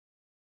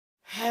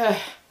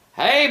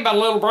Hey, my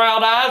little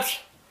brown eyes.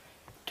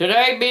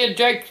 Today, me and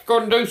Jake's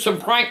gonna do some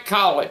prank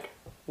calling.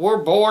 We're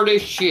bored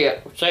as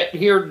shit. We're sitting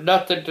here,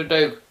 nothing to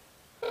do.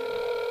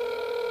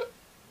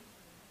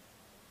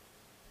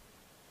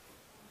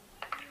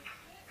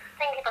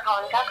 Thank you for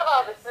calling Taco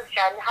Bell. This is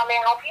Jen. How may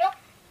I help you?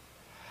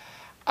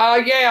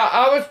 Yeah,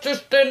 I was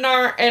just in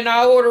there and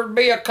I ordered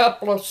me a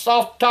couple of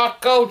soft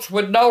tacos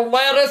with no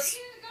lettuce.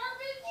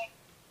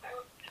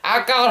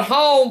 I got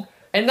home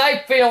and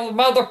they filled the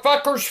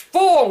motherfuckers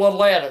full of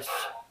lettuce.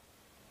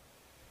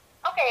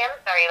 Okay, I'm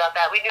sorry about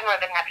that. We'd be more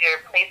than happy to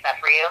replace that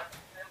for you.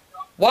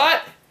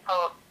 What?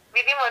 Oh,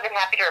 we'd be more than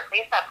happy to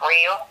replace that for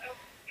you.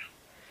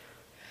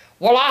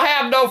 Well, I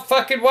have no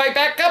fucking way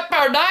back up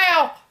there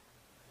now.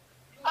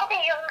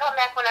 Okay, you can come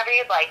back whenever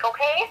you'd like,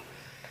 okay?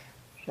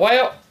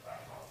 Well,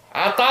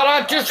 I thought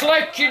I'd just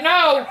let you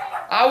know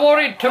I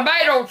wanted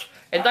tomatoes,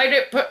 and they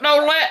didn't put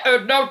no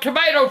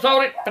tomatoes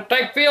on it, but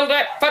they filled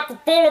that fucking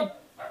full of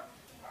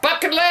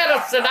fucking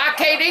lettuce, and I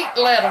can't eat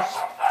lettuce.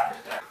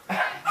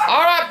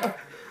 All right,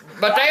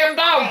 my damn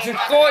dogs is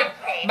going.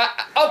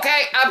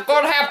 Okay, I'm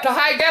going to have to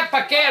hang up,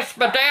 I guess.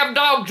 My damn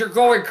dogs are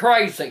going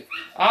crazy.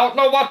 I don't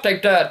know what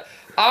they've done.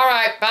 All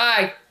right,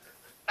 bye.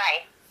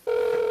 Bye.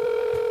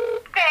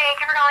 Thank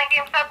you for calling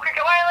GameStop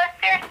Cricket Wireless.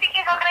 Sarah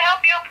speaking. How can I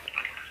help you?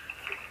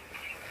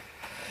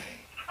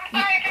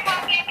 I'm sorry, if your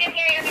phone can't get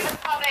here, you can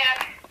call back.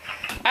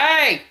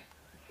 Hey!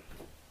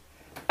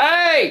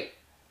 Hey!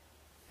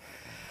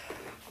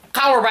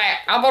 Call her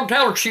back. I'm gonna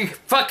tell her she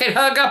fucking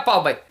hung up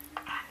on me.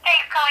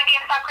 Thanks for calling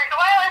GameStop Cricket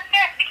Wireless.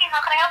 Sarah speaking.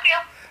 How can I help you?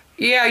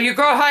 Yeah, you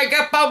gonna hang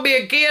up on me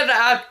again?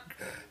 I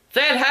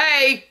said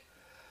hey.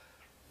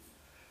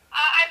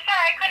 I'm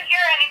sorry, I couldn't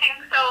hear anything,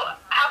 so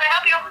how can I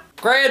help you?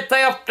 Grand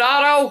Theft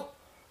Auto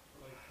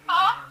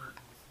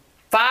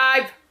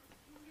 5.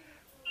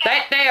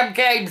 That damn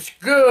game's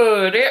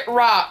good. It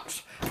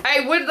rocks.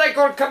 Hey, when's they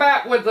gonna come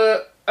out with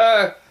the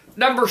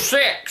number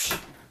 6?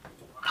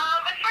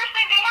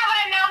 Unfortunately, they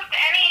haven't announced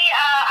any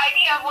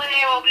idea of when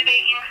they will be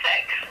making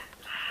 6.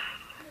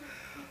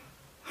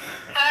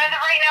 So as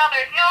of right now,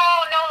 there's no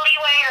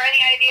leeway or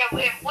any idea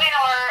if when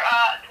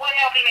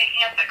they'll be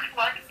making a 6th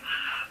one.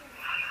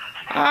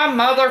 Ah,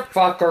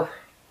 motherfucker.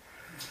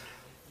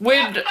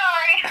 I'm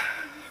sorry.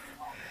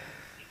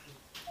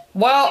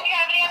 Well, Do you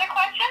have any other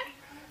questions?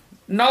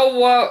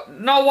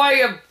 no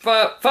way of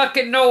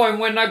fucking knowing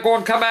when they're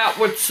going to come out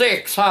with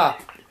 6, huh?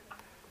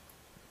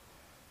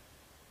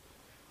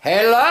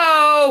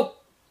 Hello?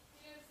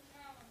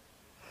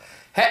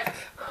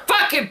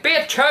 Fucking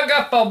bitch hung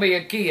up on me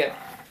again.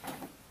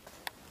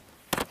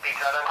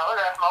 Pizza and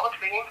Telegraph, Mullet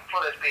speaking.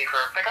 Will this be for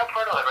pickup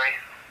or delivery?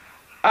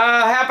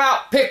 How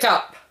about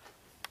pickup?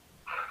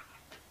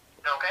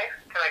 Okay.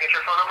 Can I get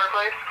your phone number,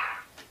 please?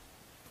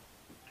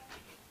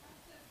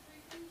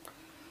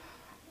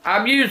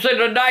 I'm using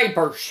a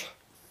neighbor's.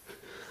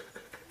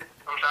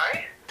 I'm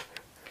sorry?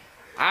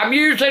 I'm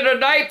using a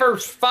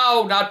neighbor's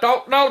phone. I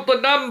don't know the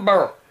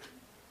number.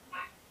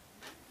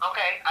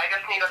 Okay, I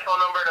just need a phone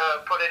number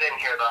to put it in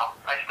here, though.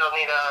 I still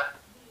need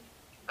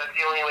that's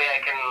the only way I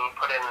can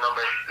put in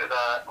numbers,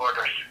 the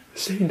orders.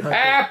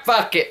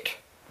 Fuck it.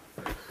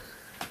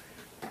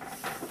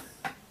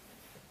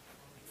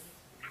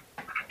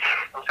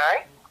 I'm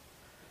sorry?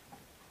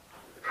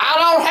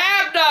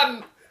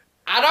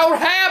 I don't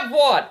have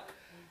one.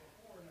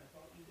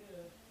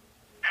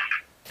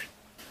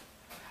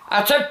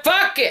 I said,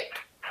 fuck it.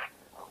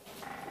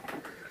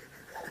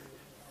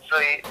 So,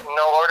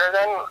 no order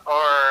then? Or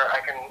I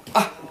can...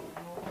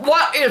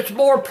 What is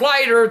more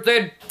plainer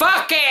than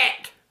fuck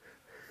it?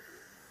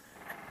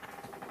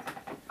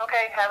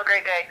 Okay, have a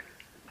great day.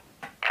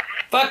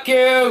 Fuck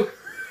you.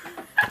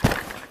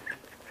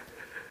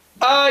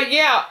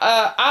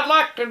 I'd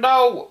like to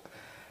know,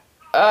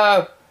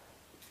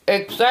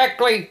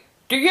 exactly,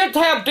 do you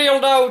have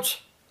dildos?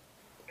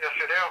 Yes,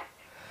 you do.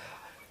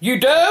 You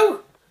do?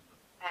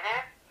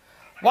 Mm-hmm.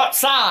 What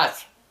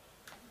size?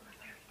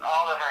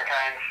 All different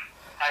kinds.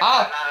 I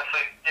can't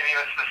honestly give you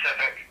a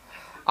specific.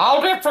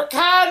 All different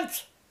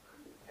kinds?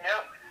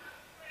 Yep.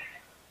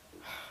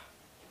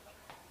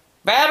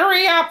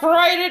 Battery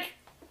operated?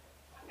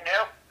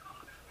 Yep.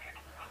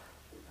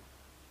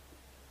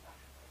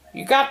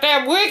 You got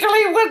them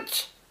wiggly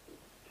ones?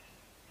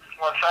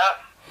 What's that?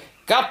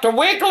 Got the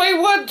wiggly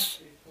ones?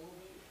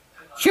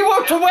 She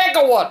wants a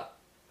wiggle one.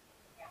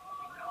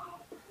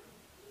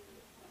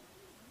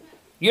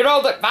 You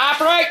know that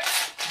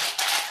vibrates?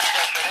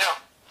 Yes, you do.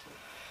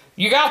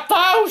 You got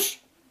those?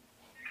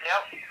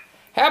 Yep.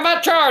 How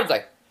much are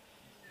they?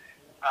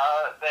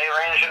 They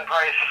range in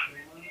price.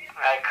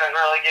 I couldn't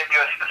really give you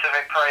a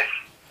specific price.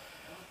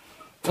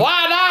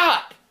 Why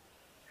not?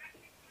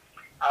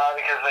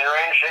 Because they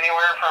range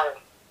anywhere from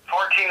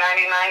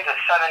 $14.99 to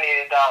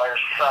 $78.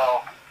 So.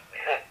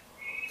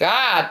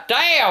 God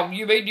damn!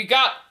 You mean you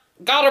got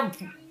them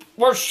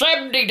worth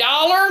 $70?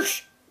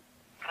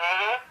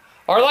 Mm-hmm.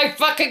 Are they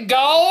fucking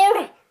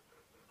gold?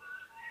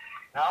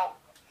 No.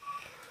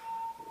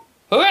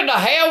 Who in the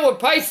hell would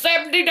pay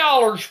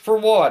 $70 for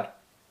one?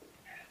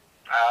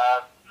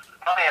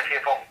 Plenty of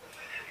people.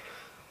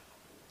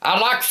 I'd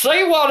like to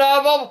see one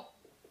of them.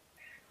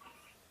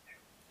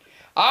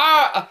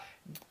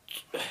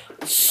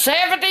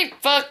 $70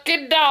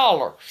 fucking.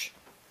 Yep.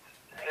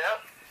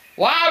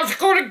 Well, I was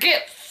gonna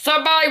get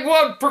somebody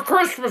one for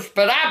Christmas,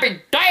 but I'd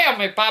be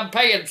damned if I'm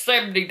paying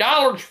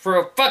 $70 for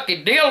a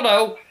fucking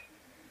dildo.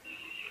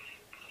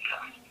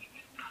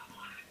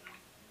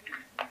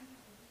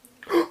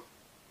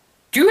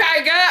 Did you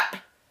hang up?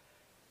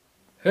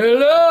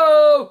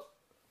 Hello?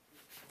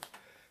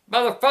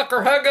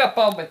 Motherfucker hung up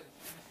on me.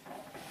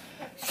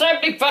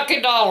 $70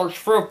 fucking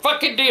for a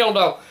fucking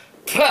dildo.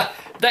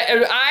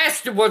 I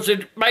asked him, was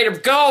it made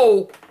of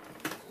gold?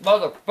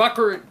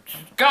 Motherfucker, it's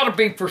gotta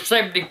be for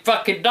 $70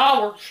 fucking.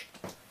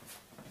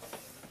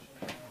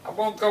 I'm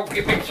gonna go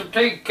get me some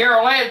tea.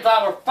 Carol Ann's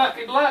out of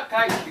fucking luck,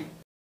 ain't she?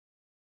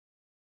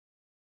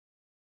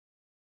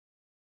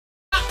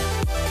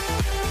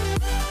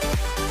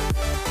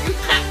 You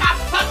cut my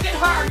fucking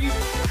hair, you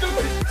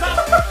stupid son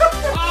of a...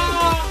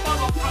 Oh,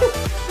 motherfucker.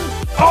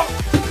 Oh.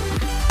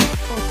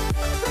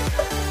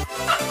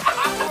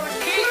 I'm gonna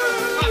keep you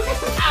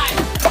fucking tight.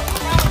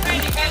 I'm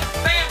already had a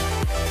family.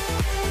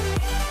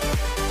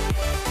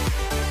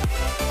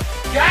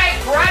 Jake,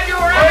 run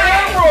your ass! I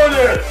am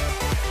running!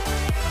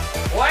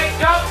 Well, it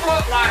don't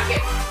look like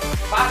it.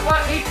 My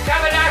fuck, he's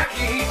coming after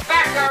you. He's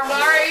back there.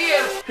 There he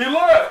is. He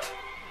left!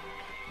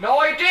 No,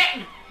 he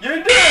didn't.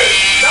 You did!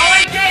 No,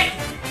 he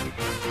didn't.